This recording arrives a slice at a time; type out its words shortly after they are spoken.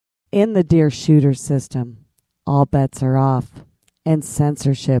In the Deer Shooter system, all bets are off, and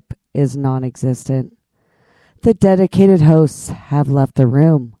censorship is non-existent. The dedicated hosts have left the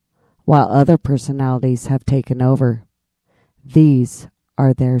room, while other personalities have taken over. These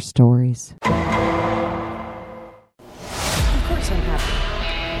are their stories. Of course I'm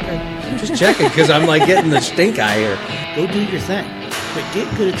happy. Just checking because I'm like getting the stink eye here. Go do your thing, but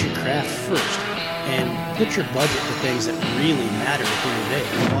get good at your craft first, and put your budget to things that really matter at the end of the day.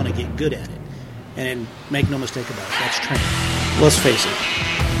 You want to get good at it, and make no mistake about it, that's training. Let's face it,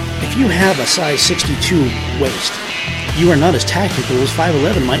 if you have a size 62 waist, you are not as tactical as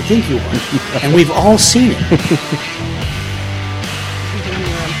 5'11" might think you are, and we've all seen it.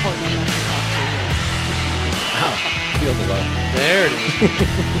 Wow, feel the love. There it is.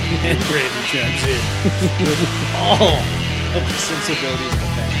 And Brandon chimes in with all of the sensibilities of the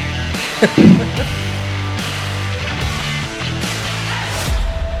family.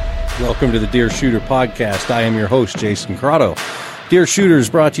 Welcome to the Deer Shooter Podcast. I am your host, Jason Corrado. Deer Shooter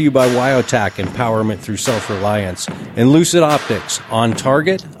is brought to you by Wyotac, empowerment through self-reliance, and Lucid Optics, on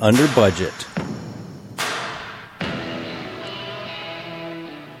target, under budget.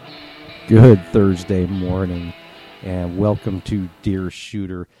 Good Thursday morning, and welcome to Deer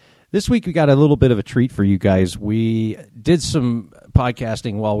Shooter. This week we got a little bit of a treat for you guys. We did some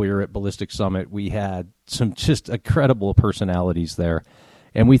podcasting while we were at Ballistic Summit. We had some just incredible personalities there.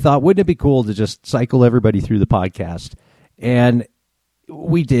 And we thought, wouldn't it be cool to just cycle everybody through the podcast? And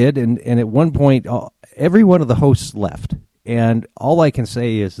we did. And at one point, every one of the hosts left. And all I can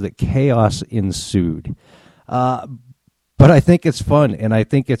say is that chaos ensued. But I think it's fun. And I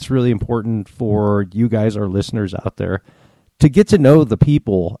think it's really important for you guys, our listeners out there, to get to know the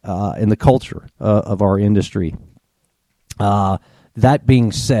people and the culture of our industry. That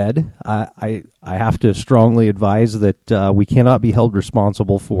being said, I have to strongly advise that we cannot be held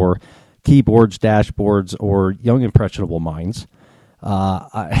responsible for keyboards, dashboards, or young impressionable minds.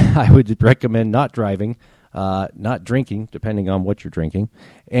 I would recommend not driving, not drinking, depending on what you're drinking.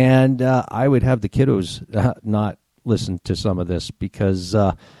 And I would have the kiddos not listen to some of this because,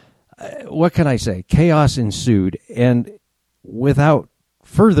 what can I say? Chaos ensued. And without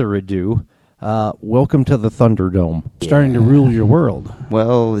further ado, welcome to the Thunderdome. Yeah. Starting to rule your world.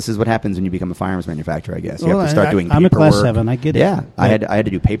 Well, this is what happens when you become a firearms manufacturer, I guess. You have to start doing I'm paperwork. a Class 7. I get it. Yeah, I had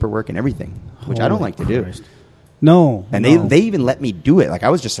to do paperwork and everything, which I don't like to do. No. And no. they even let me do it. Like, I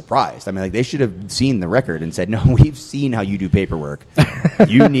was just surprised. I mean, like, they should have seen the record and said, no, we've seen how you do paperwork.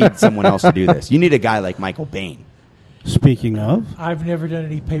 You need someone else to do this. You need a guy like Michael Bain. Speaking of, I've never done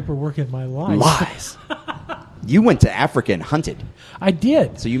any paperwork in my life. Lies. You went to Africa and hunted. I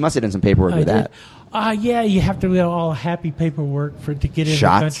did. So you must have done some paperwork with that. Yeah, you have to do all happy paperwork to get in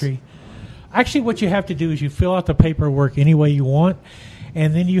Shots? the country. Actually, what you have to do is you fill out the paperwork any way you want,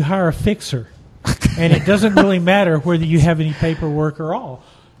 and then you hire a fixer. And it doesn't really matter whether you have any paperwork or all.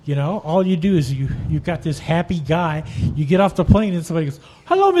 You know, all you do is you've got this happy guy. You get off the plane and somebody goes,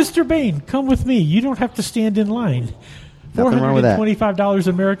 "Hello, Mr. Bain, come with me. You don't have to stand in line." Nothing wrong with that. $425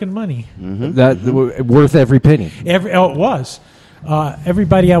 American money. Mm-hmm. That worth every penny. It was.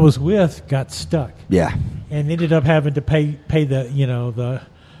 Everybody I was with got stuck. Yeah. And ended up having to pay the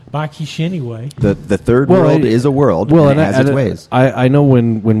bakish anyway. The third world is a world, and it has its ways. I know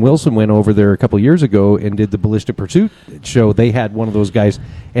when Wilson went over there a couple of years ago and did the Ballistic Pursuit show, they had one of those guys,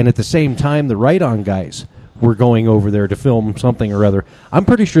 and at the same time, the Right-On guys were going over there to film something or other. I'm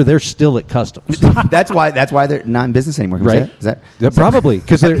pretty sure they're still at customs. That's why they're not in business anymore. Right? Is that probably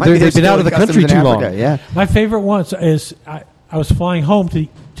because they've been out of the country too long. Yeah. My favorite one is I was flying home to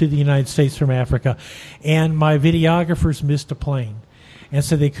the United States from Africa, and my videographers missed a plane. And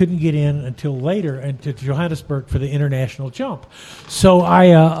so they couldn't get in until later into Johannesburg for the international jump. So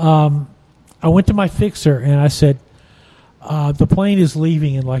I went to my fixer and I said, the plane is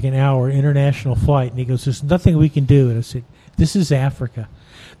leaving in like an hour, international flight. And he goes, "There's nothing we can do." And I said, "This is Africa.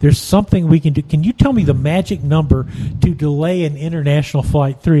 There's something we can do. Can you tell me the magic number to delay an international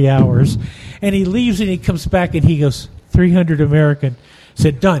flight 3 hours?" And he leaves and he comes back and he goes, 300 American.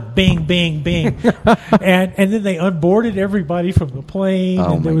 Said, "Done." Bing, bing, bing. and then they unboarded everybody from the plane.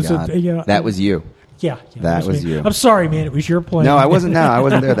 Oh, and there my was God. That was you. Yeah. That was me. you. I'm sorry, man. It was your plane. No, I wasn't. No, I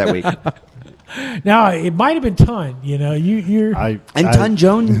wasn't there that week. Now, it might have been Ton. You're... Ton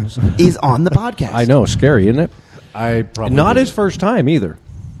Jones is on the podcast. I know. Scary, isn't it? I probably Not did. his first time either.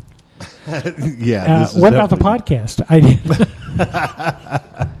 Yeah. what about the podcast? I did.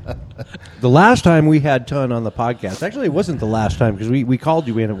 The last time we had Ton on the podcast, actually it wasn't the last time because we called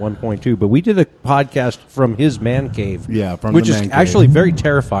you in at one point too, but we did a podcast from his man cave. Yeah, from which the is man cave. actually very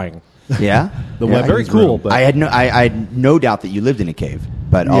terrifying. Yeah, Very cool. But I had no doubt that you lived in a cave.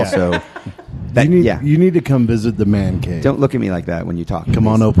 but also that you need to come visit the man cave. Don't look at me like that when you talk. Come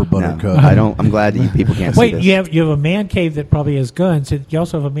on over, Buttercup. No, I don't. I'm glad that you people can't see Wait, this. you have a man cave that probably has guns. You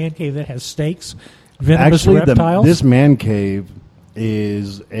also have a man cave that has snakes, venomous Actually, reptiles. this man cave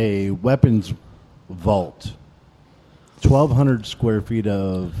is a weapons vault. 1,200 square feet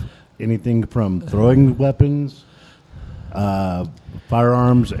of anything from throwing weapons,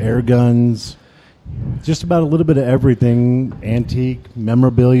 firearms, air guns, just about a little bit of everything, antique,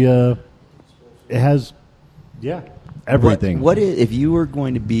 memorabilia. It has, everything. What is, if you were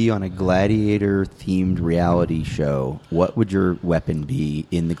going to be on a gladiator-themed reality show, what would your weapon be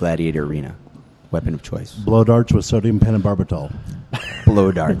in the gladiator arena? Weapon of choice. Blow darts with sodium pentobarbital.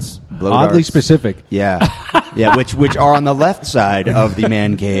 Blow darts. Oddly specific. Yeah. Yeah, which are on the left side of the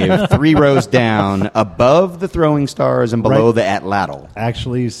man cave, 3 rows down, above the throwing stars and below Right. the atlatl.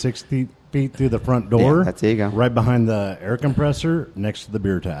 Actually, 6 feet through the front door. Yeah, there you go. Right behind the air compressor, next to the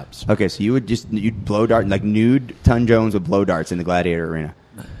beer taps. Okay, so you'd blow dart, like nude Ton Jones would blow darts in the gladiator arena.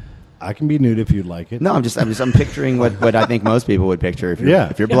 I can be nude if you'd like it. No, I'm picturing what I think most people would picture.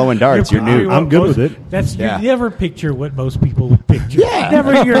 If you're blowing darts, You're you're nude. I'm good with it. Yeah. You never picture what most people would picture. Yeah.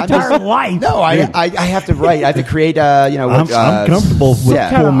 Never in your I'm entire just- life. No, I have to write. I have to create. I'm comfortable with yeah.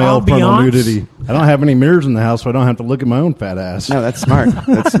 full Kind male of frontal ambiance. nudity. I don't have any mirrors in the house, so I don't have to look at my own fat ass. No, that's smart.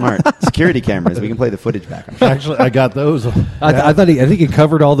 That's smart. Security cameras. We can play the footage back. I'm sure. Actually, I got those. I think he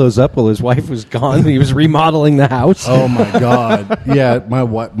covered all those up while his wife was gone. He was remodeling the house. Oh my God! Yeah,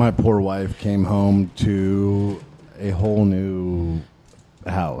 my poor wife came home to a whole new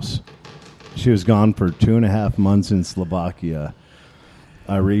house. She was gone for 2.5 months in Slovakia.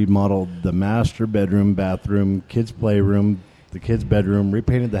 I remodeled the master bedroom, bathroom, kids' playroom, the kids' bedroom,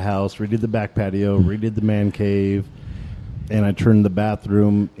 repainted the house, redid the back patio, redid the man cave, and I turned the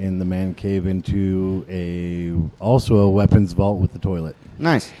bathroom in the man cave into also a weapons vault with the toilet.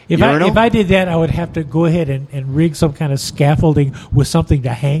 Nice. If I did that, I would have to go ahead and rig some kind of scaffolding with something to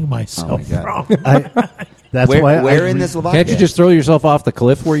hang myself God. from. That's where why where I in re- this Slovakia? Can't you just throw yourself off the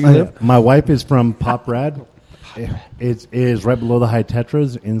cliff where you live? My wife is from Poprad. It is right below the High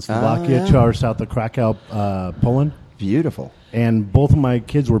Tetras in Slovakia, 2 hours south of Krakow, Poland. Beautiful. And both of my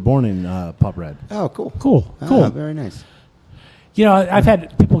kids were born in Poprad. Oh, cool. Cool. Very nice. You know, I've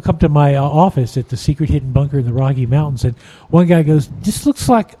had people come to my office at the secret hidden bunker in the Rocky Mountains, and one guy goes, "This looks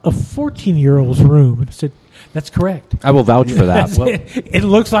like a 14-year-old's room." And I said, "That's correct. I will vouch for that. It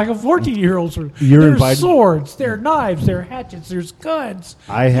looks like a 14-year-old's room. You're there's invited- swords, there are knives, there are hatchets, there's guns."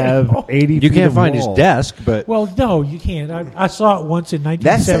 I have 80 You feet can't of find his wall. desk, but Well, no, you can't. I saw it once in That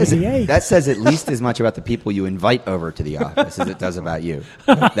says 1978. at least as much about the people you invite over to the office as it does about you.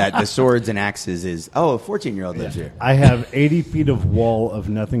 That the swords and axes is, a 14-year-old lives here. I have 80 feet of wall of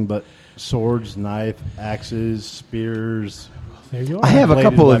nothing but swords, knife, axes, spears. There you are. I have a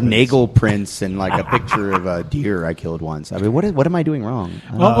Bladed couple of weapons. Nagel prints and like a picture of a deer I killed once. I mean, what am I doing wrong?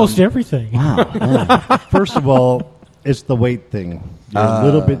 Almost everything. First of all, it's the weight thing. You're a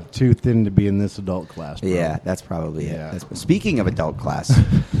little bit too thin to be in this adult class. Bro. Yeah, that's probably it. Yeah. Speaking of adult class,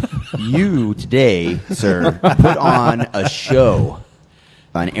 you today, sir, put on a show,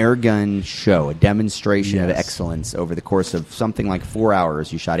 an air gun show, a demonstration of Yes. excellence over the course of something like 4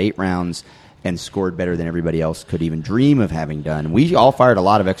 hours. You shot 8 rounds and scored better than everybody else could even dream of having done. We all fired a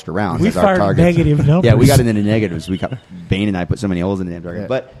lot of extra rounds We as our fired targets. negative numbers. Yeah, we got into negatives. Bane and I put so many holes in the damn target. Yeah.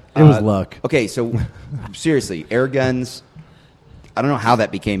 But It was luck. Okay, so seriously, air guns. I don't know how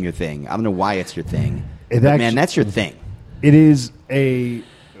that became your thing. I don't know why it's your thing. It But actu- man, that's your thing. It is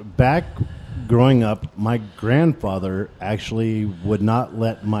back growing up, my grandfather actually would not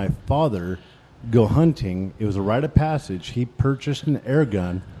let my father go hunting. It was a rite of passage. He purchased an air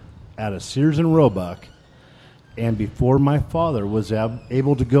gun at a Sears and Roebuck, and before my father was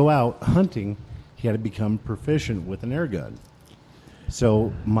able to go out hunting, he had to become proficient with an air gun.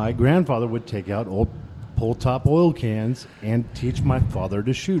 So my grandfather would take out old pull-top oil cans and teach my father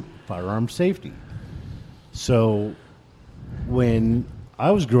to shoot firearm safety. So when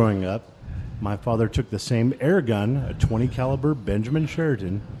I was growing up, my father took the same air gun, a 20 caliber Benjamin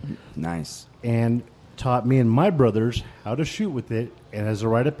Sheraton, Nice. and taught me and my brothers how to shoot with it. And as a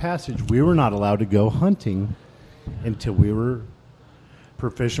rite of passage, we were not allowed to go hunting until we were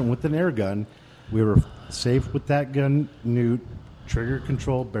proficient with an air gun. We were safe with that gun, knew trigger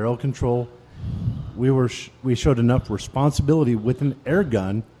control, barrel control. We showed enough responsibility with an air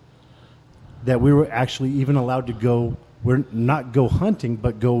gun that we were actually even allowed to go. We're not go hunting,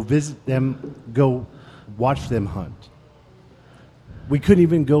 but go visit them, go watch them hunt. We couldn't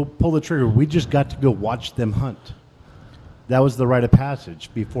even go pull the trigger. We just got to go watch them hunt. That was the rite of passage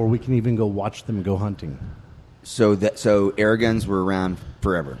before we can even go watch them go hunting. So air guns were around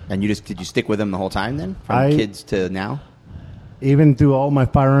forever, and did you stick with them the whole time then, from kids to now? Even through all my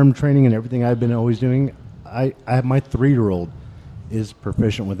firearm training and everything I've been always doing, I have my 3-year-old is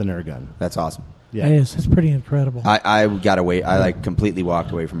proficient with an air gun. That's awesome. Yeah, It is. It's pretty incredible. I got away. I completely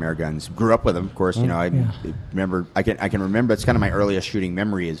walked away from air guns. Grew up with them, of course. You know, I remember. I can remember. It's kind of my earliest shooting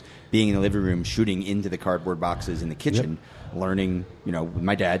memory is being in the living room, shooting into the cardboard boxes in the kitchen, learning. You know, with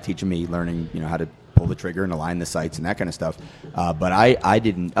my dad teaching me, learning. You know, how to pull the trigger and align the sights and that kind of stuff. But I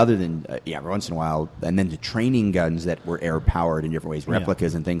didn't. Other than every once in a while, and then the training guns that were air powered in different ways,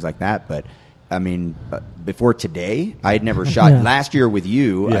 replicas and things like that. But I mean, before today, I had never shot. Last year with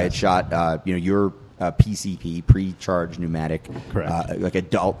you, I had shot, your PCP, pre-charged pneumatic, like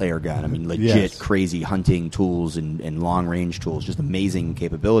adult air gun. I mean, legit crazy hunting tools and long-range tools, just amazing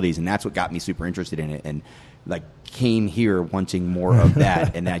capabilities. And that's what got me super interested in it. And like came here wanting more of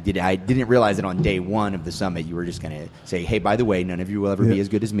that. And I didn't realize that on day one of the summit, you were just going to say, hey, by the way, none of you will ever be as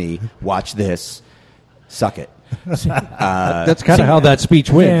good as me. Watch this. Suck it. That's kind of how that speech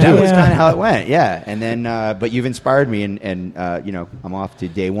went. That was kind of how it went, And then, but you've inspired me, and I'm off to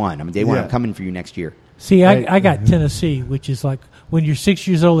day one. I'm coming for you next year. See, I got Tennessee, which is like when you're 6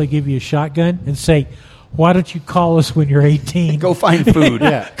 years old, they give you a shotgun and say, "Why don't you call us when you're 18? Go find food.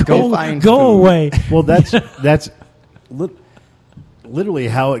 Go find food. Go away." Well, that's literally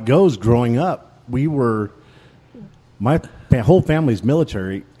how it goes. Growing up, my whole family's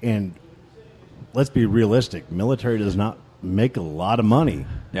military, and let's be realistic. Military does not make a lot of money.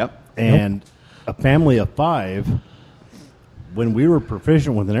 Yep. And a family of 5, when we were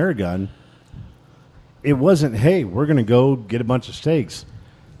proficient with an air gun, it wasn't, hey, we're going to go get a bunch of steaks.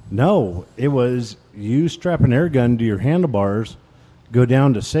 No, it was you strap an air gun to your handlebars, go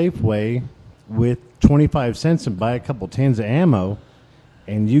down to Safeway with 25 cents and buy a couple tins of ammo,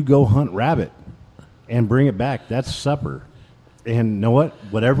 and you go hunt rabbit and bring it back. That's supper. And you know what?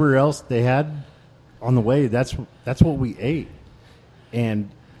 Whatever else they had on the way, that's what we ate.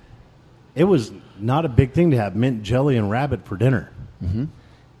 And it was not a big thing to have mint jelly and rabbit for dinner. Mm-hmm.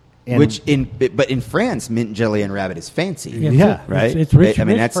 But in France, mint jelly and rabbit is fancy. Right. It's rich. I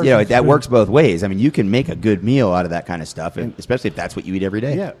mean, that's that works both ways. I mean, you can make a good meal out of that kind of stuff, and especially if that's what you eat every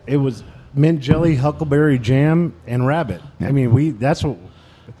day. Yeah, it was mint jelly, huckleberry jam, and rabbit. Yeah. I mean, that's what.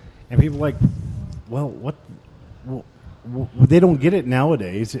 And people are like, well, what? Well, they don't get it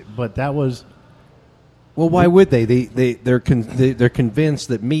nowadays, but that was. Well, why would they? They're convinced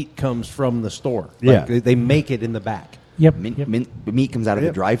that meat comes from the store. Like, they make it in the back. Yep. Meat comes out of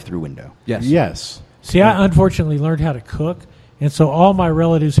the drive-through window. Yes. See, I unfortunately learned how to cook, and so all my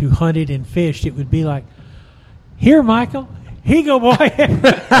relatives who hunted and fished, it would be like, "Here, Michael, here you go, boy."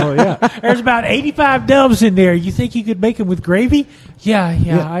 Oh yeah. There's about 85 doves in there. You think you could make them with gravy?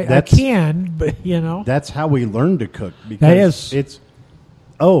 I can, but that's how we learned to cook. Because that is.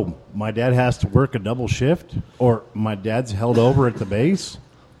 My dad has to work a double shift, or my dad's held over at the base.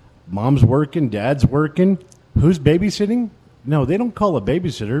 Mom's working, dad's working. Who's babysitting? No, they don't call a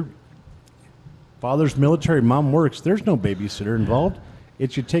babysitter. Father's military, mom works. There's no babysitter involved.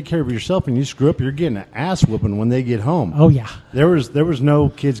 It's you take care of yourself, and you screw up, you're getting an ass whooping when they get home. Oh, yeah. There was no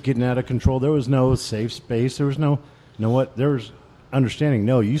kids getting out of control. There was no safe space. There was no, there was understanding.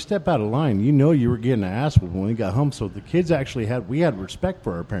 No, you step out of line, you were getting an ass whooping when we got home. So the kids actually we had respect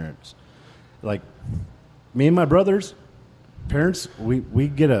for our parents. Like me and my brothers, parents, we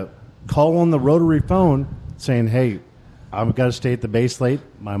get a call on the rotary phone saying, "Hey, I've got to stay at the base late.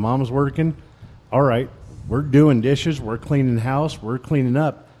 My mom's working. All right, we're doing dishes. We're cleaning the house. We're cleaning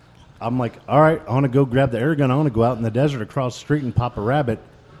up." I'm like, "All right, I want to go grab the air gun. I want to go out in the desert across the street and pop a rabbit.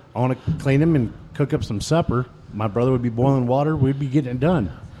 I want to clean him and cook up some supper." My brother would be boiling water. We'd be getting it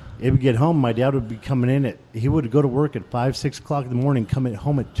done. It would get home. My dad would be coming in he would go to work at 5, 6 o'clock in the morning, come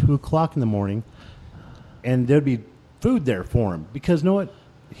home at 2 o'clock in the morning, and there'd be food there for him because, what?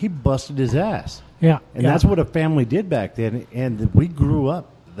 He busted his ass. Yeah. And that's what a family did back then. And we grew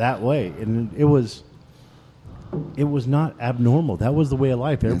up that way. And it was not abnormal. That was the way of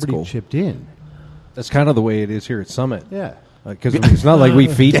life. Everybody chipped in. That's kind of the way it is here at Summit. Yeah. Because it's not like we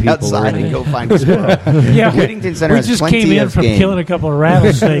feed people. Outside and go find a squirrel. Whittington Center we just came in from killing a couple of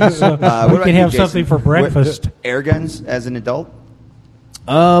rattlesnakes. So we can have something for breakfast. Air guns as an adult?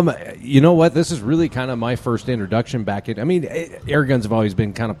 You know what? This is really kind of my first introduction back in. I mean, air guns have always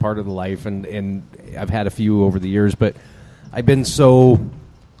been kind of part of the life, and I've had a few over the years, but I've been so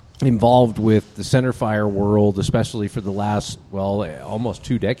involved with the centerfire world, especially for the last, almost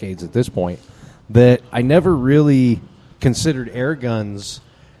 2 decades at this point, that I never really considered air guns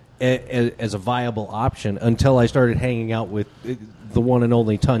as a viable option until I started hanging out with the one and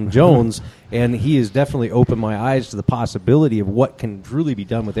only Ton Jones, and he has definitely opened my eyes to the possibility of what can truly be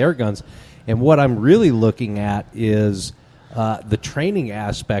done with air guns. And what I'm really looking at is the training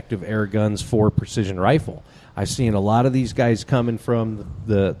aspect of air guns for precision rifle. I've seen a lot of these guys coming from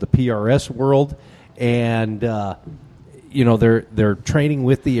the PRS world, and they're training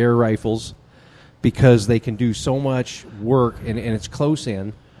with the air rifles because they can do so much work, and it's close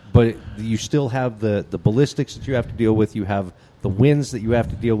in, but you still have the ballistics that you have to deal with. You have the winds that you have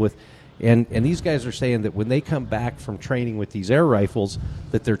to deal with. And these guys are saying that when they come back from training with these air rifles,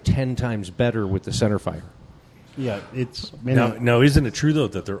 that they're 10 times better with the centerfire. Yeah, it's... Now, isn't it true, though,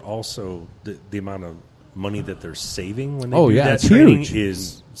 that they're also... The amount of money that they're saving when they do that it's training huge.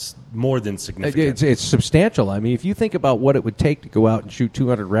 is more than significant. It's substantial. I mean, if you think about what it would take to go out and shoot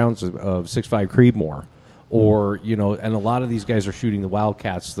 200 rounds of 6.5 Creedmoor, or, and a lot of these guys are shooting the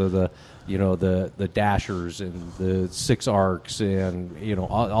Wildcats, the Dashers and the 6 Arcs and,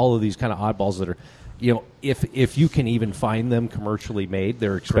 all of these kind of oddballs that are, if you can even find them commercially made,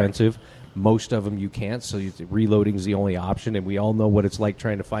 they're expensive. Correct. Most of them you can't, so reloading is the only option, and we all know what it's like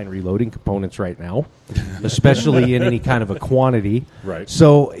trying to find reloading components right now, especially in any kind of a quantity. Right.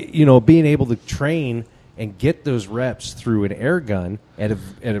 So, being able to train and get those reps through an air gun at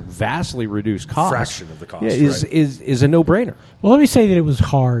a vastly reduced cost, fraction of the cost, is a no-brainer. Well, let me say that it was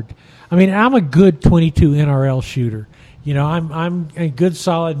hard. I mean, I'm a good 22 NRL shooter. I'm a good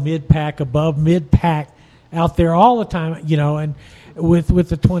solid mid-pack, above mid-pack out there all the time, and with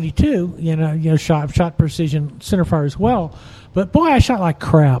the 22, shot precision centerfire as well. But boy, I shot like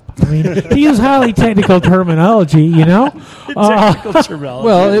crap. I mean, to use highly technical terminology, Technical terminology.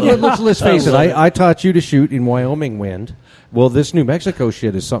 Well, let's face it. I taught you to shoot in Wyoming wind. Well, this New Mexico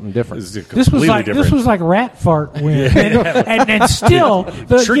shit is something different. This was like rat fart wind, and still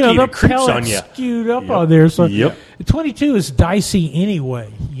the pellets skewed up on there. So 22 is dicey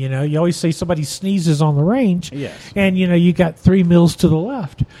anyway. You always say somebody sneezes on the range, and you got 3 mils to the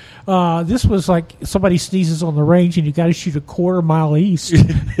left. This was like somebody sneezes on the range, and you got to shoot a quarter mile east. You're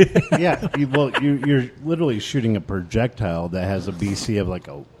literally shooting a projectile that has a BC of like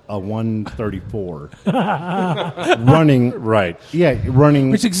a 134 running right. Yeah,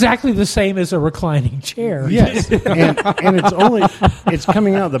 running. It's exactly the same as a reclining chair. Yes, and it's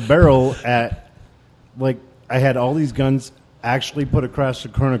coming out of the barrel at like I had all these guns actually put across the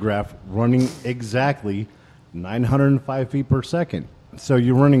chronograph running exactly 905 feet per second. So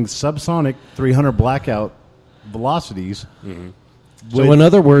you're running subsonic 300 blackout velocities. Mm-hmm. So in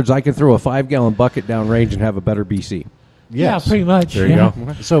other words, I can throw a 5-gallon bucket down range and have a better BC. Yes. Yeah, pretty much. There you go.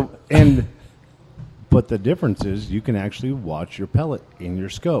 So but the difference is you can actually watch your pellet in your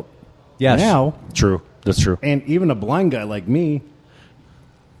scope. Yes. Now, true. That's true. And even a blind guy like me,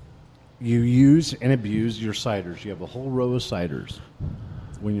 you use and abuse your sighters. You have a whole row of sighters.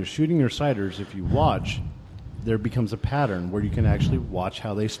 When you're shooting your sighters, if you watch, there becomes a pattern where you can actually watch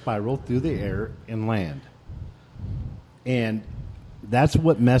how they spiral through the air and land. And that's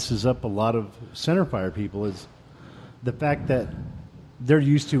what messes up a lot of centerfire people is the fact that they're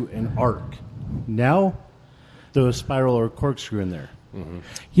used to an arc. Now, throw a spiral or a corkscrew in there.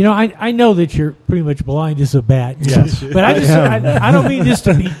 Mm-hmm. I know that you're pretty much blind as a bat. Yes. But I don't mean this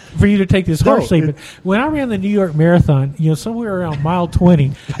to be for you to take this harshly, but when I ran the New York Marathon, somewhere around mile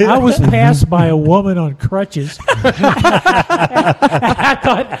 20, I was passed by a woman on crutches. I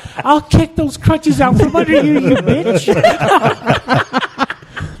thought, I'll kick those crutches out from under you, you bitch.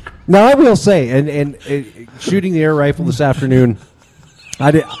 Now, I will say, and shooting the air rifle this afternoon,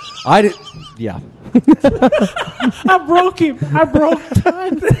 I did, yeah. I broke him. I broke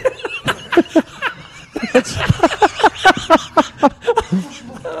time.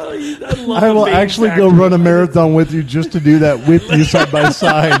 I will actually go run a marathon with you just to do that with you side by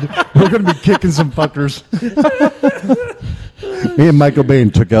side. We're going to be kicking some fuckers. Me and Michael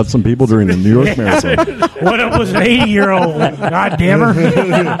Bain took out some people during the New York Marathon. One of them was an 80-year-old. God damn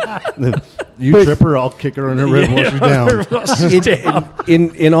her. You trip her, I'll kick her on her rib and wash you down.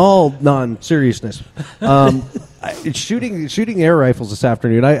 In all non-seriousness, shooting air rifles this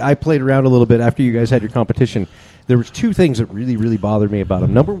afternoon, I played around a little bit after you guys had your competition. There was 2 things that really, really bothered me about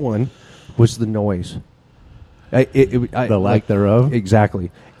them. Number one was the noise. The lack thereof?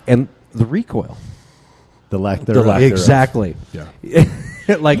 Exactly. And the recoil. The lack thereof. Exactly. Yeah.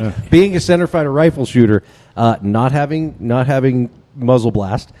 Being a centerfire rifle shooter, not having muzzle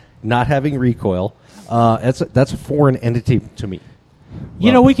blast, not having recoil, that's a foreign entity to me.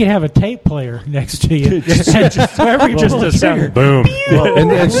 You know, we could have a tape player next to you. just a sound boom.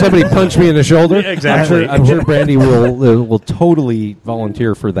 and somebody punched me in the shoulder. Yeah, exactly. I'm sure Brandy will totally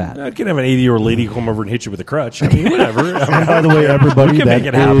volunteer for that. I can have an 80-year-old lady come over and hit you with a crutch. I mean, whatever. And by the way, everybody, we can make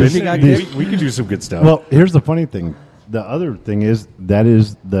it happen. is- We can do some good stuff. Well, here's the funny thing. The other thing is that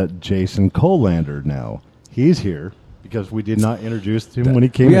is the Jason Colander now. He's here because we did not introduce him when he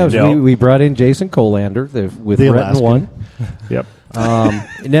came in. No. We brought in Jason Colander with The Brett and Alaskan. One. Yep.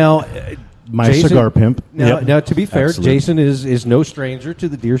 Now, My Jason- cigar pimp. Now, Yep. now, to be fair, Absolutely. Jason is no stranger to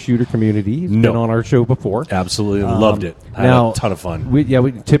the deer shooter community. He's No. been on our show before. Absolutely loved it. Had Now, a ton of fun. We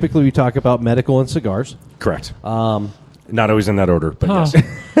typically we talk about medical and cigars. Correct. Not always in that order, but Huh.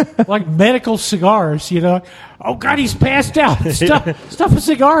 yes. Like medical cigars, you know. Oh, God, he's passed out. Stuff a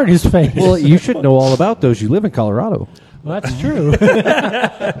cigar in his face. Well, you should know all about those. You live in Colorado. Well, that's true.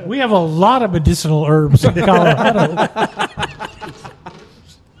 We have a lot of medicinal herbs in Colorado.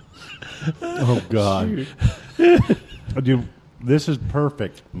 Oh, God. Dude, this is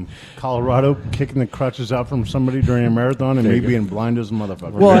perfect. Colorado kicking the crutches out from somebody during a marathon and me being blind as a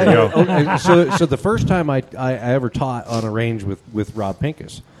motherfucker. Well, so the first time I ever taught on a range with Rob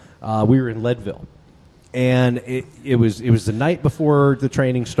Pincus, we were in Leadville, and it was the night before the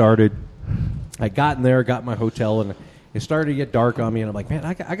training started. I got in there, got my hotel, and it started to get dark on me. And I'm like, man,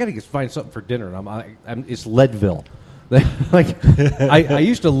 I got to find something for dinner. And it's Leadville. Like I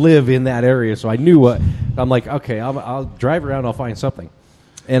used to live in that area, so I knew what. I'm like, okay, I'll drive around, I'll find something.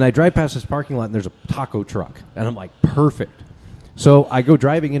 And I drive past this parking lot, and there's a taco truck, and I'm like, perfect. So I go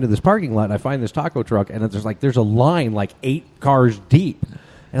driving into this parking lot, and I find this taco truck, and there's a line like 8 cars deep,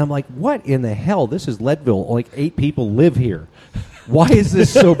 and I'm like, what in the hell? This is Leadville. Like 8 people live here. Why is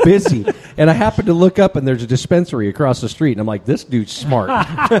this so busy? And I happen to look up, and there's a dispensary across the street, and I'm like, this dude's smart.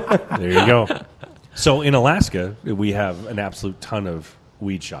 There you go. So in Alaska, we have an absolute ton of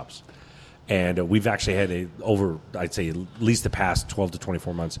weed shops. And we've actually had I'd say at least the past 12 to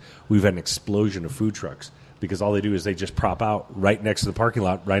 24 months, we've had an explosion of food trucks because all they do is they just prop out right next to the parking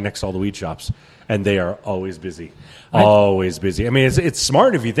lot, right next to all the weed shops. And they are always busy. Always busy. I mean, it's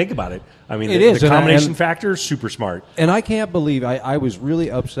smart if you think about it. I mean, It is, the and combination factor is super smart. And I can't believe I was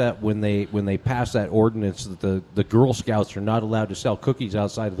really upset when they passed that ordinance that the Girl Scouts are not allowed to sell cookies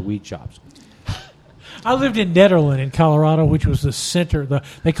outside of the weed shops. I lived in Nederland in Colorado, which was the center.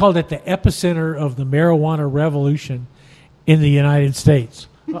 They called it the epicenter of the marijuana revolution in the United States.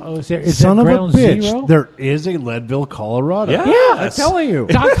 Is Son that of a ground bitch. zero? There is a Leadville, Colorado. Yeah. I'm telling you.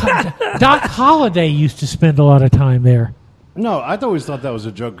 Doc Holliday used to spend a lot of time there. No, I always thought that was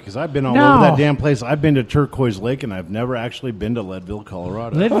a joke because I've been all No. over that damn place. I've been to Turquoise Lake, and I've never actually been to Leadville,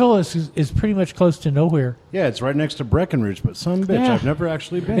 Colorado. Leadville is pretty much close to nowhere. Yeah, it's right next to Breckenridge, but son of a bitch, Yeah. I've never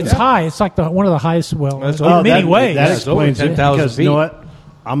actually been. It's high. It's like one of the highest. Well, That's in over- many ways. That it's over explains it 10,000 because you know feet. what?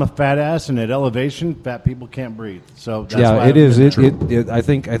 I'm a fat ass, and at elevation, fat people can't breathe. So that's Yeah, why it is. I've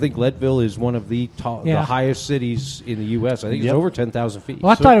been- I think Leadville is one of the Yeah. the highest cities in the U.S. I think it's Yep. over 10,000 feet.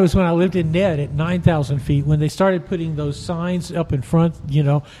 Well, I thought it was when I lived in Ned at 9,000 feet when they started putting those signs up in front, you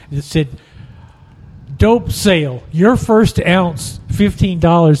know, that said, dope sale, your first ounce,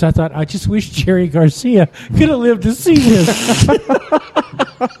 $15. I thought, I just wish Jerry Garcia could have lived to see this.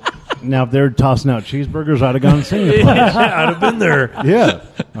 Now, if they're tossing out cheeseburgers, I'd have gone and seen the place. I'd have been there. Yeah,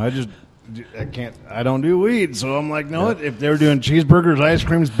 I can't. I don't do weed, so I'm like, no. If they were doing cheeseburgers, ice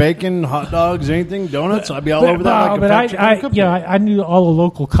creams, bacon, hot dogs, anything, donuts, I'd be all over that. Like a fat chicken cupcake. I knew all the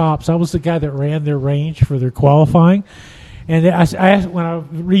local cops. I was the guy that ran their range for their qualifying. And I asked, when I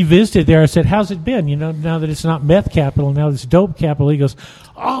revisited there, I said, how's it been? You know, now that it's not meth capital, now it's dope capital. He goes,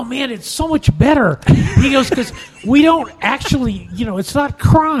 oh, man, it's so much better. He goes, because we don't actually, you know, it's not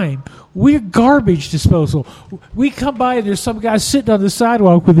crime. We're garbage disposal. We come by and there's some guy sitting on the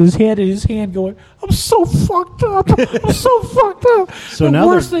sidewalk with his head in his hand going, I'm so fucked up. I'm so fucked up. So the now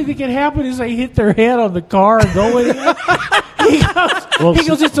worst thing that can happen is they hit their head on the car and go in. He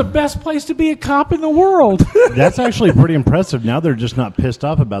goes, it's the best place to be a cop in the world. That's actually pretty impressive. Now they're just not pissed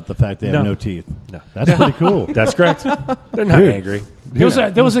off about the fact they have no teeth. No. That's pretty cool. That's correct. They're not Dude. angry.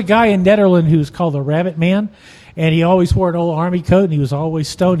 There was a guy in Nederland who was called the Rabbit Man, and he always wore an old army coat, and he was always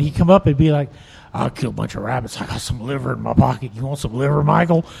stoned. He'd come up and be like, I'll kill a bunch of rabbits. I got some liver in my pocket. You want some liver,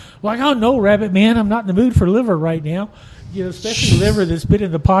 Michael? I'm like, oh, no, Rabbit Man. I'm not in the mood for liver right now. especially liver that's been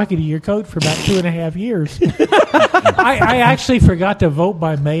in the pocket of your coat for about 2.5 years. I actually forgot to vote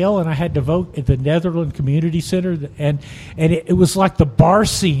by mail, and I had to vote at the Netherlands Community Center, and it was like the bar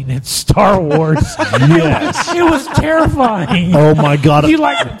scene in Star Wars. Yes. It was terrifying. Oh my God! You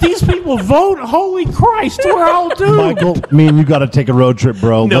like these people vote? Holy Christ, we're all doomed. Michael, me and you got to take a road trip,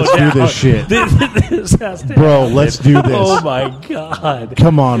 bro. No Let's doubt. do this shit, This has to bro. happen. Let's do this. Oh my God!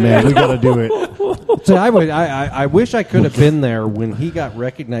 Come on, man. We got to do it. So I wish I could have been there when he got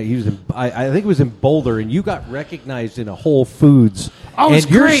recognized. He was I think it was in Boulder, and you got recognized in a Whole Foods. Oh, it's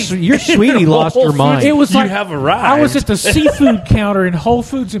and your great. your sweetie lost her mind. It was You like have arrived. I was at the seafood counter in Whole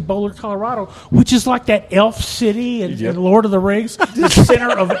Foods in Boulder, Colorado, which is like that elf city in Lord of the Rings, the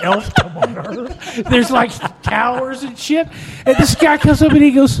center of elfdom on Earth. There's like towers and shit. And this guy comes up and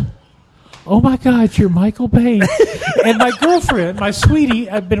he goes, "Oh my God, you're Michael Bay." And my girlfriend, my sweetie,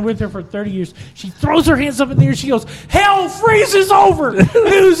 I've been with her for 30 years. She throws her hands up in the air. She goes, "Hell freezes over.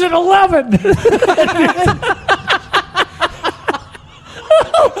 News at 11."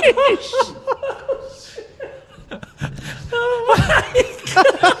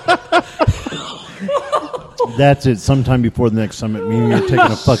 That's it. Sometime before the next summit, me and you are taking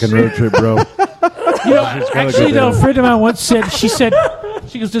a fucking road trip, bro. Actually, though, a friend of mine once said, she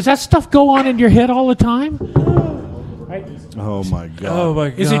goes, "Does that stuff go on in your head all the time?" Right? Oh my God. Oh my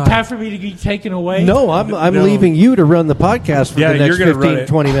God! Is it time for me to be taken away? No, I'm leaving you to run the podcast for Yeah, the next you're gonna run 15, it.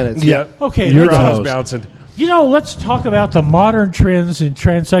 20 minutes. Yeah. Okay, You're let's- the I was host. bouncing. let's talk about the modern trends in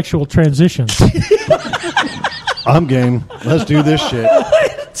transsexual transitions. I'm game. Let's do this shit.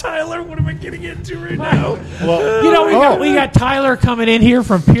 Tyler, what am I getting into right now? We got Tyler coming in here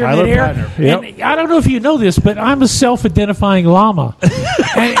from Pyramid Tyler Air. Patner. And I don't know if you know this, but I'm a self-identifying llama.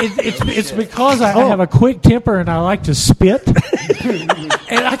 And it's because I have a quick temper and I like to spit.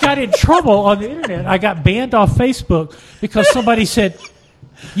 And I got in trouble on the internet. I got banned off Facebook because somebody said,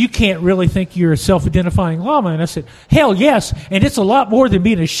 "You can't really think you're a self-identifying llama." And I said, "Hell yes, and it's a lot more than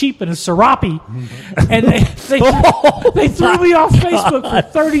being a sheep and a serape." And they threw me off Facebook for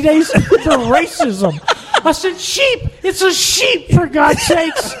 30 days for racism. I said, "Sheep, it's a sheep, for God's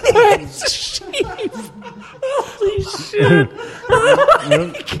sakes." It's a sheep. Holy shit.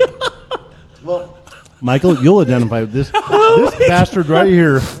 Well, Michael, you'll identify with this bastard right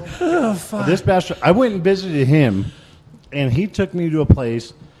here. This bastard. I went and visited him, and he took me to a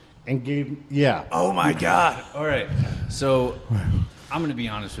place and gave. Yeah. Oh my God! All right, so I'm going to be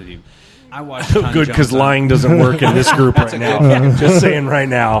honest with you. I watched Ton Good, because Jones on- lying doesn't work in this group right now. Just saying right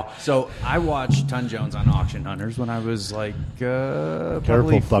now. So I watched Ton Jones on Auction Hunters when I was like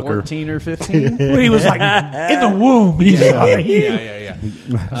probably fucker. 14 or 15. When he was like in the womb. Yeah.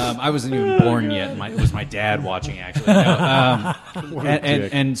 I wasn't even born yet. It was my dad watching, actually. No,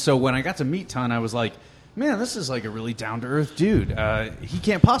 and so when I got to meet Ton, I was like, man, this is like a really down-to-earth dude. He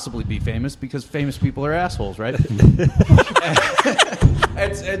can't possibly be famous because famous people are assholes, right?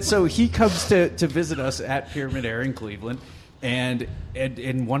 and so he comes to visit us at Pyramid Air in Cleveland, and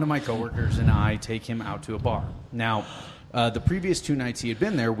one of my coworkers and I take him out to a bar. Now, the previous 2 nights he had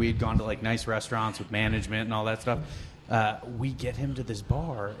been there, we had gone to like nice restaurants with management and all that stuff. We get him to this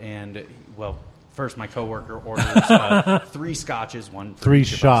bar, and well, first my coworker orders 3 scotches, one for 3 each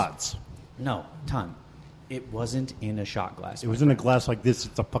of us. shots. No, Ton. It wasn't in a shot glass. It was in a glass like this.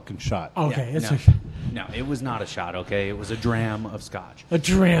 It's a fucking shot. Okay, it's no, it was not a shot. Okay, it was a dram of scotch. a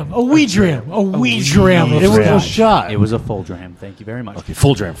dram. A wee dram. A wee dram. It was a shot. It was a full dram. Thank you very much. Okay,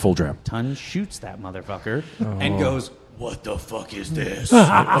 full dram. Ton shoots that motherfucker and goes, "What the fuck is this?" Oh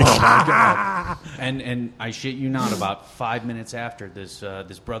my God. And I shit you not, about 5 minutes after,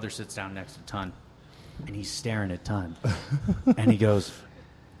 this brother sits down next to Ton, and he's staring at Ton, and he goes,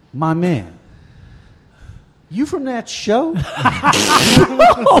 "My man, you from that show?"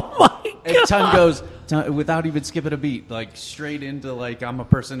 Oh my God. And Ton goes, without even skipping a beat, like straight into like I'm a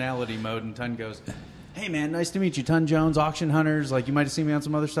personality mode, and Ton goes, "Hey man, nice to meet you, Ton Jones, Auction Hunters. Like you might have seen me on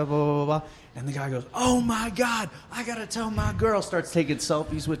some other stuff, blah blah blah blah." And the guy goes, "Oh my God, I gotta tell my girl." Starts taking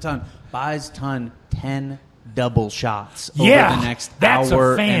selfies with Ton. Buys Ton 10 double shots over the next that's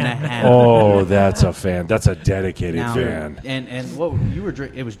hour a fan. and a half. Oh, that's a fan. That's a dedicated Now, fan. and what you were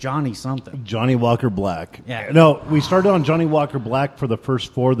drinking? It was Johnny something. Johnny Walker Black. Yeah. No, we started on Johnny Walker Black for the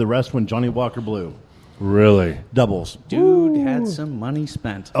first 4. The rest went Johnny Walker Blue. Really? Doubles. Dude had some money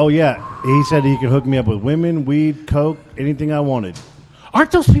spent. Oh, yeah. He said he could hook me up with women, weed, coke, anything I wanted.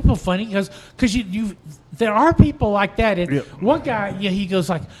 Aren't those people funny? Because you there are people like that. And one guy, he goes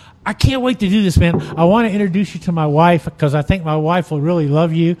like, I can't wait to do this, man. I want to introduce you to my wife because I think my wife will really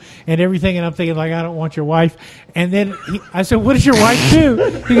love you and everything. And I'm thinking, like, I don't want your wife. And then I said, what does your wife do?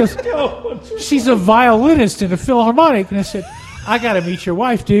 He goes, she's a violinist in a philharmonic. And I said, I got to meet your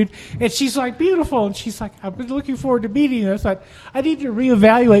wife, dude. And she's like, beautiful. And she's like, I've been looking forward to meeting you. I thought, I need to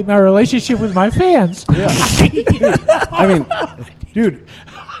reevaluate my relationship with my fans. Yeah. I mean, dude,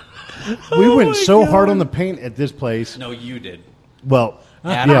 we went so hard on the paint at this place. No, you did. Well,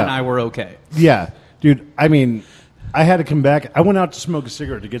 Adam and I were okay. Yeah, dude. I mean, I had to come back. I went out to smoke a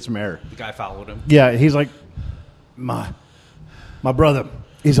cigarette to get some air. The guy followed him. Yeah, he's like, my brother.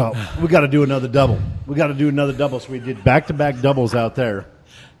 He's all, we got to do another double. We got to do another double. So we did back-to-back doubles out there.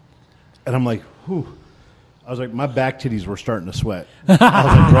 And I'm like, whew. I was like, my back titties were starting to sweat. I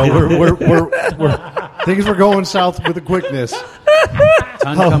was like, bro, we're things were going south with the quickness.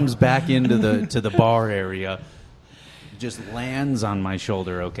 Ton comes back into the bar area, just lands on my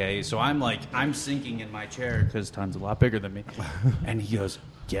shoulder, okay? So I'm sinking in my chair because Ton's a lot bigger than me. And he goes,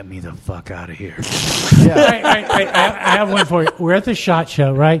 get me the fuck out of here. Yeah. I have one for you. We're at the SHOT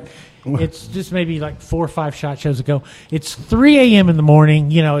Show, right? It's just maybe like 4 or 5 SHOT shows ago. It's 3 a.m. in the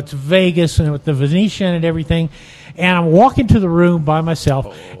morning. It's Vegas and with the Venetian and everything. And I'm walking to the room by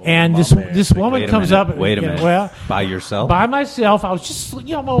myself, and this woman comes up. Wait a minute. Well, by yourself? By myself. I was just,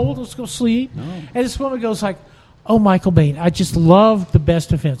 I'm old. Let's go sleep. Oh. And this woman goes like, oh, Michael Bain, I just love The Best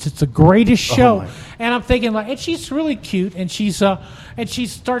Defense. It's the greatest show. And I'm thinking, like, and she's really cute, and she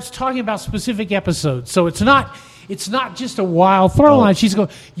starts talking about specific episodes. So it's not just a wild throw line. She's going,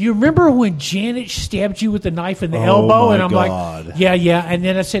 you remember when Janet stabbed you with the knife in the elbow? And I'm like, yeah. And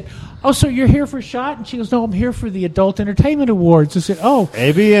then I said, oh, so you're here for SHOT? And she goes, no, I'm here for the Adult Entertainment Awards. I said, oh.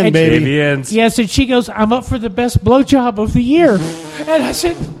 AVN, baby. AVNs. Yes, and she goes, I'm up for the best blowjob of the year. And I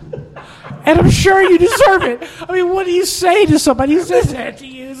said, and I'm sure you deserve it. I mean, what do you say to somebody who says that to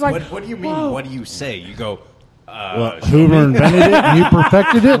you? It's like, what do you mean? Whoa. What do you say? You go, Hoover invented it and you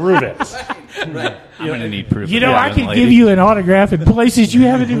perfected it? Prove it. Right. I'm going to need proof. I can give you an autograph in places you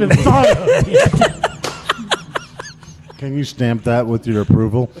haven't even thought of yet. Can you stamp that with your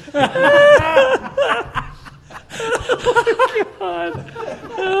approval?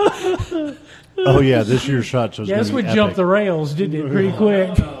 Oh, yeah, this year's SHOT Show's this would jump the rails, didn't it? Pretty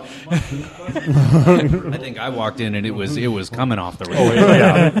quick. I think I walked in and it was coming off the rails. Oh,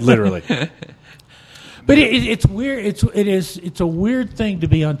 yeah, literally. But it's weird. It's a weird thing to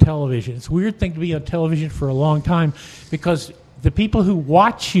be on television. It's a weird thing to be on television for a long time because the people who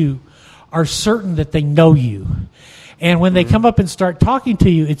watch you are certain that they know you. And when they come up and start talking to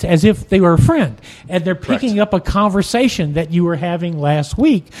you, it's as if they were a friend. And they're picking up a conversation that you were having last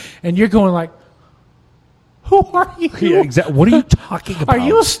week. And you're going like, who are you? Yeah, exactly. What are you talking about? Are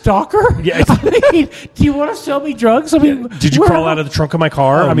you a stalker? Yeah. I mean, do you want to sell me drugs? I mean, did you crawl out of the trunk of my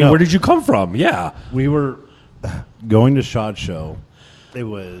car? I mean, where did you come from? Yeah. We were going to SHOT Show. It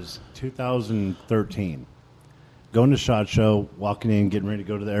was 2013. Going to SHOT Show, walking in, getting ready to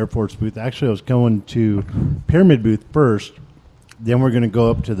go to the Air Force booth. Actually, I was going to Pyramid booth first. Then we're going to go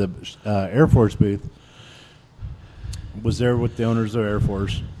up to the Air Force booth. Was there with the owners of Air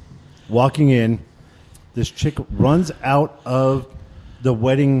Force. Walking in, this chick runs out of the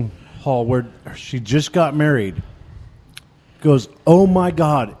wedding hall where she just got married. Goes, oh my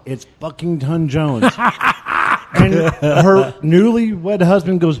God, it's fucking Ton Jones. And her newlywed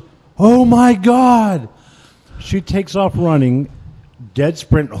husband goes, oh my God. She takes off running, dead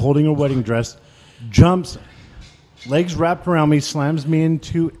sprint, holding a wedding dress, jumps, legs wrapped around me, slams me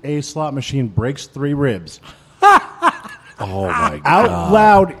into a slot machine, breaks 3 ribs. Oh, my God. Out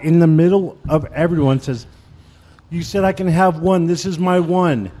loud in the middle of everyone says, you said I can have one. This is my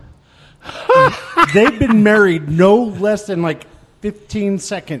one. They've been married no less than like 15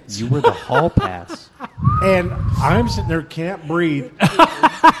 seconds. You were the hall pass. And I'm sitting there, can't breathe.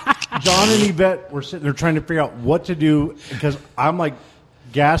 John and Yvette were sitting there trying to figure out what to do because I'm like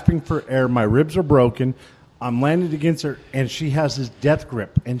gasping for air. My ribs are broken. I'm landed against her, and she has this death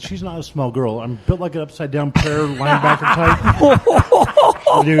grip. And she's not a small girl. I'm built like an upside-down prayer linebacker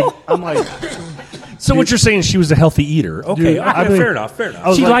type. Dude, I'm like... So what you're saying is she was a healthy eater. Okay, Dude, I mean, fair enough.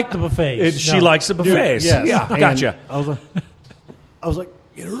 She liked the buffets. She likes the buffets. Dude, yes. Yeah, gotcha. I was like,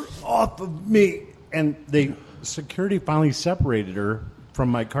 get her off of me. And security finally separated her from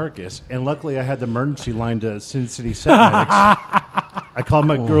my carcass. And luckily I had the emergency line to Sin City Set Medics. I called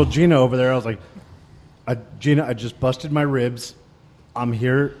my girl Gina over there. I was like, Gina, I just busted my ribs. I'm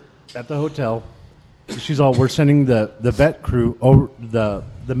here at the hotel. She's all, we're sending the vet crew over, the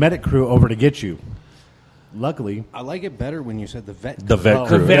medic crew over to get you. luckily, I like it better when you said the vet. The vet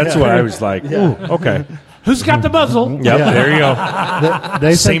crew. vet That's crew. why I was like, ooh, okay. Who's got the muzzle? Yep, there you go.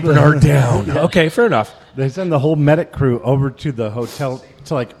 they St. sent the- Bernard down. Okay, fair enough. They send the whole medic crew over to the hotel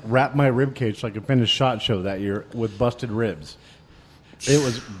to like wrap my rib cage so I could finish SHOT Show that year with busted ribs. It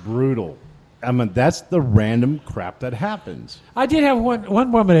was brutal. I mean, that's the random crap that happens. I did have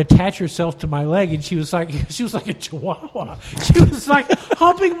one woman attach herself to my leg, and she was like a chihuahua. She was like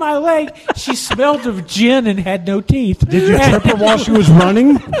humping my leg. She smelled of gin and had no teeth. Did you trip her while she was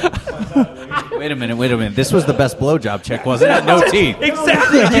running? Wait a minute. This was the best blowjob chick, wasn't it? No teeth.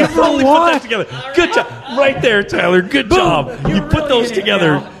 Exactly. You really put that together. Good job. Right there, Tyler. Good job. You put those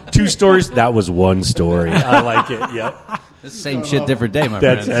together. 2 stories. That was one story. I like it. Yep. It's the same shit, different day, my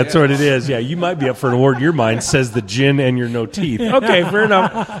friend. That's what it is. Yeah, you might be up for an award in your mind, says the gin and your no teeth. Okay, fair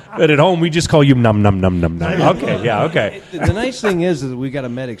enough. But at home, we just call you num, num, num, num, num. Okay, yeah, okay. The nice thing is that we got a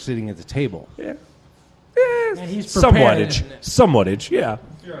medic sitting at the table. Yeah. And he's prepared. Somewhatage, yeah.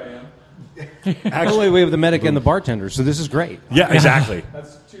 Actually, we have the medic and the bartender, so this is great. Yeah, exactly.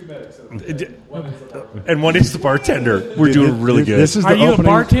 That's 2 medics. And one is the bartender. We're doing really good. This is Are the you a opening.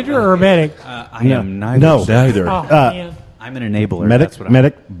 bartender or a medic? I am neither. No. Neither. Oh, man. I'm an enabler. Medic, That's what I'm.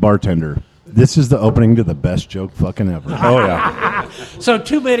 medic, bartender. This is the opening to the best joke fucking ever. Oh, yeah. So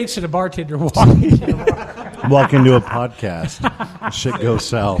 2 medics and a bartender walking. Walk into a podcast. Shit goes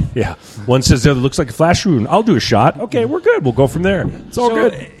south. Yeah. One says the other looks like a flash wound. I'll do a shot. Okay, we're good. We'll go from there. It's all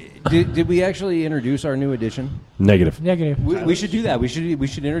good. Did we actually introduce our new addition? Negative. Negative. We should do that. We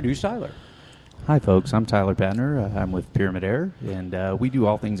should introduce Tyler. Hi, folks. I'm Tyler Patner. I'm with Pyramid Air, and we do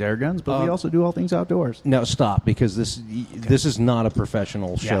all things air guns, but we also do all things outdoors. Now stop, because this is not a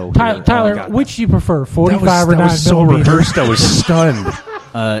professional show. Tyler, here. which do you prefer, 45 or 9 that was so millimeter? rehearsed. I was stunned.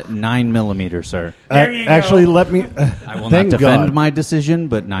 9 millimeter, sir. There you Actually, go. let me. I will not thank defend God. my decision,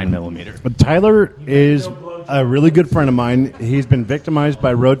 but 9 millimeter. But Tyler is a really good friend of mine. He's been victimized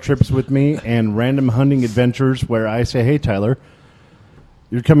by road trips with me and random hunting adventures where I say, "Hey, Tyler,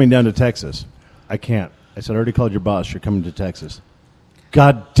 you're coming down to Texas." I can't. I said, "I already called your boss. You're coming to Texas."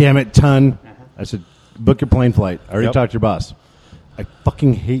 God damn it, Ton. I said, "Book your plane flight. I already Yep. talked to your boss." I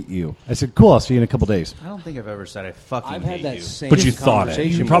fucking hate you. I said, "Cool. I'll see you in a couple days." I don't think I've ever said I fucking I've hate had that you. same But you thought it.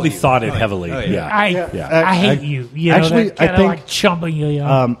 conversation You probably with thought it heavily. Oh, yeah. yeah. I hate you. You know, actually, that kinda I think- like chumping you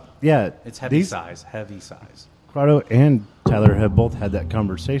up. Yeah. It's heavy these- size. Heavy size. Corrado and Tyler have both had that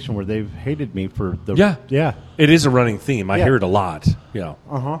conversation where they've hated me for the Yeah. It is a running theme. I Yeah. hear it a lot. Yeah.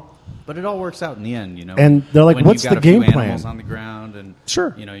 But it all works out in the end, you know. And they're like, When "What's you got the a few game plan?" animals on the ground, and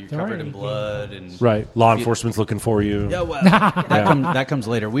Sure. you know you're covered in blood, and Right. Law enforcement's looking for you. Yeah, well, that comes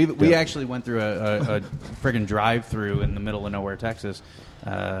later. We actually went through a friggin' drive-through in the middle of nowhere, Texas.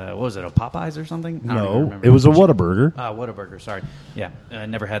 What was it, a Popeyes or something? I don't even No, remember. it was a Whataburger. Whataburger. Sorry. Yeah,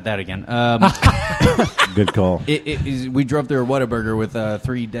 never had that again. Good call. We drove through a Whataburger with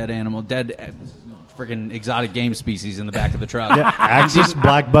 3 dead friggin' exotic game species in the back of the truck. Yeah, Axis,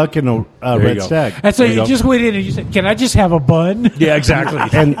 black buck, and a There you red go. stag. And so there you you go. just went in and you said, "Can I just have a bun?" Yeah, exactly.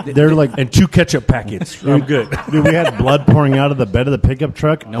 And they're like, and 2 ketchup packets. I'm good. dude, we had blood pouring out of the bed of the pickup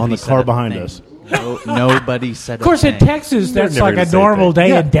truck on Nobody the said car a behind thing. us. Nobody said. Of course, in Texas, that's never like gonna a say a normal thing.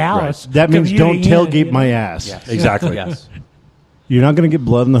 day Yeah, in Dallas. That means don't Commuting in, tailgate you my know. ass. Yes. Exactly. Yes. You're not going to get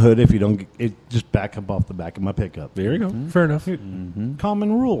blood in the hood if you don't get it. Just back up off the back of my pickup. There you go. Fair enough.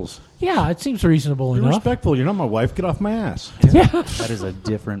 Common rules. Yeah, it seems reasonable Be enough. respectful. You're not my wife. Get off my ass. Yeah. That is a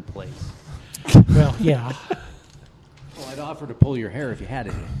different place. Well, yeah. Well, I'd offer to pull your hair if you had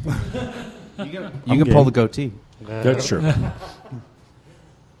it. You can pull the goatee. That's true.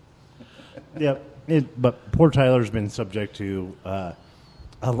 Yep. But poor Tyler's been subject to a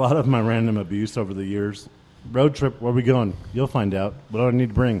lot of my random abuse over the years. Road trip, where are we going? You'll find out. What do I need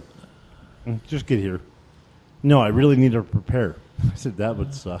to bring? Just get here. No, I really need to prepare. I said, that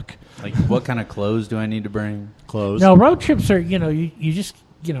would suck. Like, what kind of clothes do I need to bring? Clothes. No, road trips are, you just,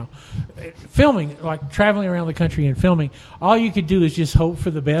 filming, like traveling around the country and filming, all you could do is just hope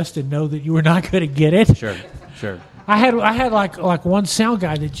for the best and know that you were not going to get it. Sure. I had like one sound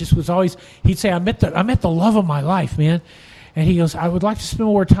guy that just was always, he'd say, I met the love of my life, man. And he goes, I would like to spend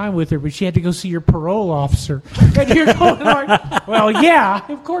more time with her, but she had to go see your parole officer. And you're going like, well, yeah,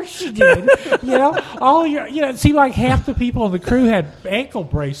 of course she did. It seemed like half the people in the crew had ankle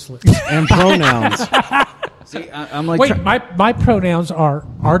bracelets. And pronouns. See, I'm like, Wait, my pronouns are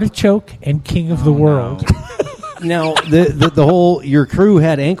artichoke and king of the world. Now, the whole your crew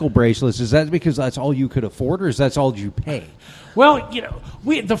had ankle bracelets. Is that because that's all you could afford, or is that all you pay? Well,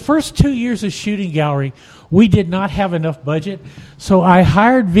 the first 2 years of shooting gallery, we did not have enough budget, so I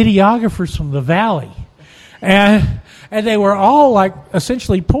hired videographers from the Valley. And they were all like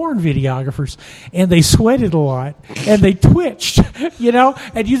essentially porn videographers, and they sweated a lot, and they twitched, you know.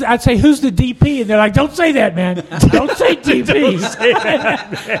 And I'd say, "Who's the DP?" And they're like, "Don't say that, man. Don't say DP.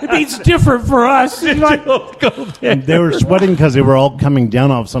 It means different for us." Like, And they were sweating because they were all coming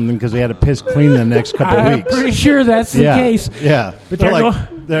down off something because they had to piss clean the next couple of I'm weeks. pretty sure that's the case. Yeah, But they're they're like,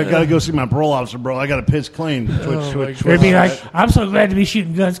 I got to go see my parole officer, bro. I got to piss clean. Twitch. They'd be like, "I'm so glad to be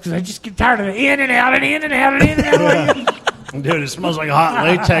shooting guns because I just get tired of the in and out and in and out and in and out." Dude, it smells like hot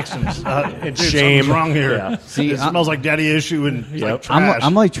latex and dude, shame. something's wrong here. Yeah. See, it smells like daddy issue and like trash.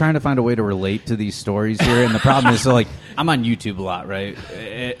 I'm like trying to find a way to relate to these stories here, and the problem is, so like I'm on YouTube a lot, right?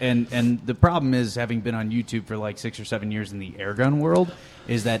 And the problem is, having been on YouTube for like 6 or 7 years in the airgun world,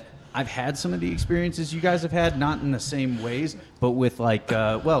 is that I've had some of the experiences you guys have had, not in the same ways, but with like,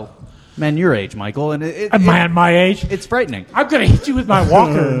 men your age, Michael, and A man my age, it's frightening. I'm going to hit you with my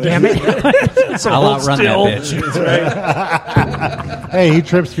walker. Damn it! I'll outrun that bitch. Hey, he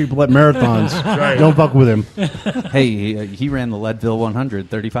trips people at marathons. Don't fuck with him. Hey, he ran the Leadville 100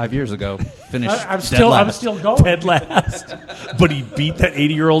 35 years ago. Finished. I'm dead still last. going. Dead last. But he beat that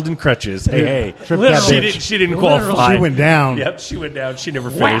 80-year-old in crutches. Hey, Tripped that Literally. bitch. she didn't Literally. qualify. She went down. Yep, she went down. She never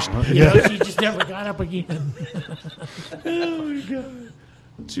Wow. finished. You know, she just never got up again.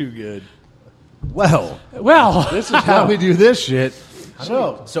 Too good. Well, Well, this is how we do this shit.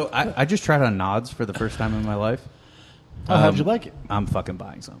 So I just tried on Nods for the first time in my life. How'd you like it? I'm fucking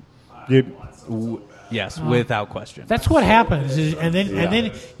buying some. Dude, Yes, without question. that's what happens, and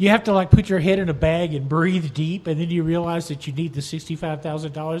then you have to like put your head in a bag and breathe deep, and then you realize that you need the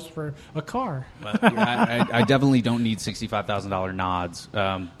 $65,000 for a car. I definitely don't need $65,000 Nods,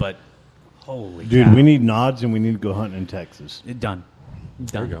 but holy dude, cow. we need nods and we need to go hunting in Texas. Done.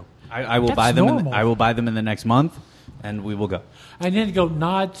 There you go. I will That's buy them. normal. I will buy them in the next month, and we will go. And then go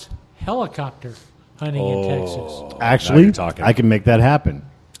Nods helicopter hunting in Texas. Now Actually, you're talking. I can make that happen.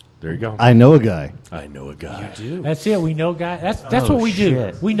 There you go. I know a guy. I know a guy. That's it. We know guys. That's what we do.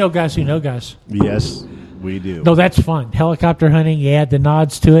 shit. We know guys who know guys. Yes, we do. No, that's fun. Helicopter hunting. You add the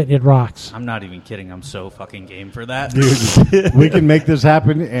Nods to it. It rocks. I'm not even kidding. I'm so fucking game for that. Dude, we can make this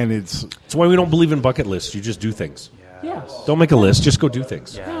happen, and it's That's why we don't believe in bucket lists. You just do things. Yes. Don't make a list. Just go do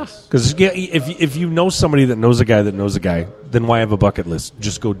things. Because if you know somebody that knows a guy that knows a guy, then why have a bucket list?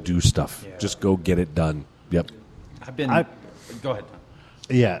 Just go do stuff. Just go get it done. Yep. I've been. Go ahead.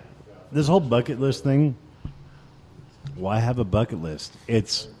 yeah. This whole bucket list thing. Why have a bucket list?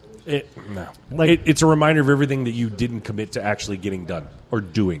 It's It's a reminder of everything that you didn't commit to actually getting done or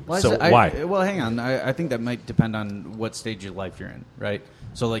doing. Well, So why? Well, hang on. I think that might depend on what stage of life you're in, right?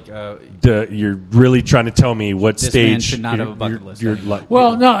 So, like, You're really trying to tell me what This stage man should not have a bucket list You're anymore.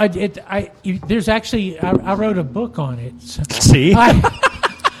 Well, no. There's actually. I wrote a book on it. see. I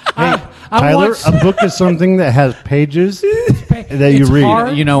Tyler. once- A book is something that has pages that you It's read.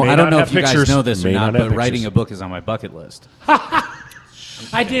 hard. you know, May I don't not know have if you guys pictures. know this or May not, not have but writing pictures. a book is on my bucket list.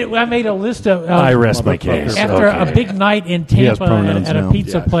 I did. I made a list of. I rest my case. After Okay. a big night in He has Tampa pronouns at a now.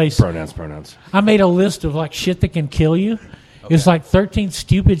 pizza Yeah, place, Pronouns. I made a list of like shit that can kill you. It's like 13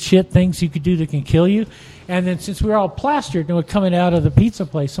 stupid shit things you could do that can kill you. And then since we were all plastered and we're coming out of the pizza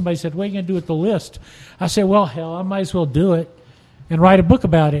place, somebody said, "What are you going to do with the list?" I said, "Well, hell, I might as well do it and write a book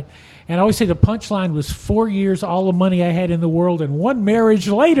about it." And I always say the punchline was 4 years, all the money I had in the world, and one marriage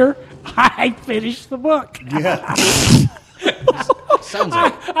later, I finished the book. Sounds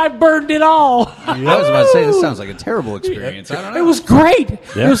like, I burned it all. I was about to say, this sounds like a terrible experience. I don't know. It was great.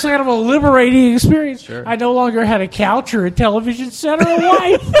 Yeah. It was kind of a liberating experience. Sure. I no longer had a couch or a television set or a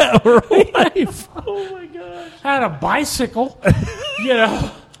wife. Oh my gosh! I had a bicycle. You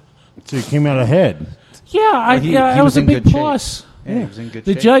know. So you came out ahead. Yeah, he that was was a in big good shape. plus. Yeah, he was in good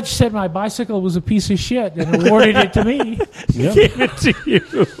The shape. judge said my bicycle was a piece of shit and awarded it to me. Yeah. Give it to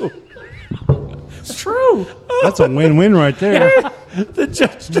you. It's true. That's a win-win right there. The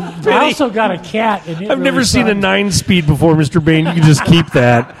judge. I also got a cat. And I've never seen a 9-speed before, Mr. Bain. You can just keep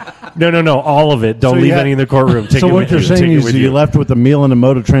that. No, all of it. Don't So leave you any in the courtroom. Take so it what with you're you. Take saying it is with you left with a meal and a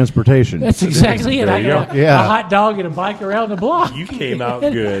mode of transportation. That's exactly it. There I you got go. Yeah. a hot dog and a bike around the block. You came out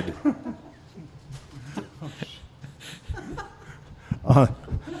good. All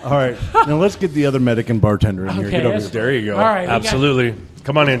right. Now let's get the other medic and bartender in here. Okay, Get over that's- here. There you go. All right, we got- Absolutely.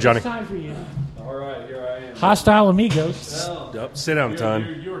 Come on in, Johnny. It's time for you. All right, here I am. Hostile amigos. Yep. Sit down,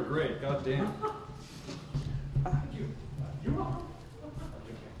 Ton. You were great. God damn.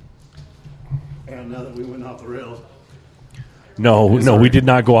 And now that we went off the rails. No, we did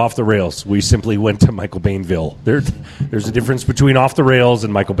not go off the rails. We simply went to Michael Bainville. There's a difference between off the rails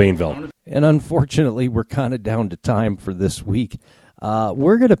and Michael Bainville. And unfortunately, we're kind of down to time for this week.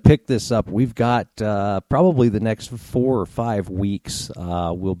 We're going to pick this up. We've got probably the next 4 or 5 weeks.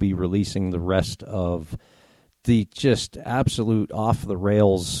 We'll be releasing the rest of the just absolute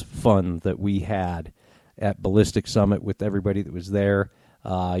off-the-rails fun that we had at Ballistic Summit with everybody that was there.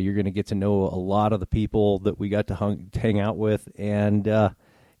 You're going to get to know a lot of the people that we got to hang out with and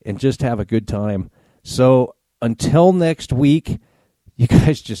just have a good time. So until next week, you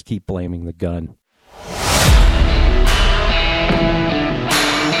guys just keep blaming the gun.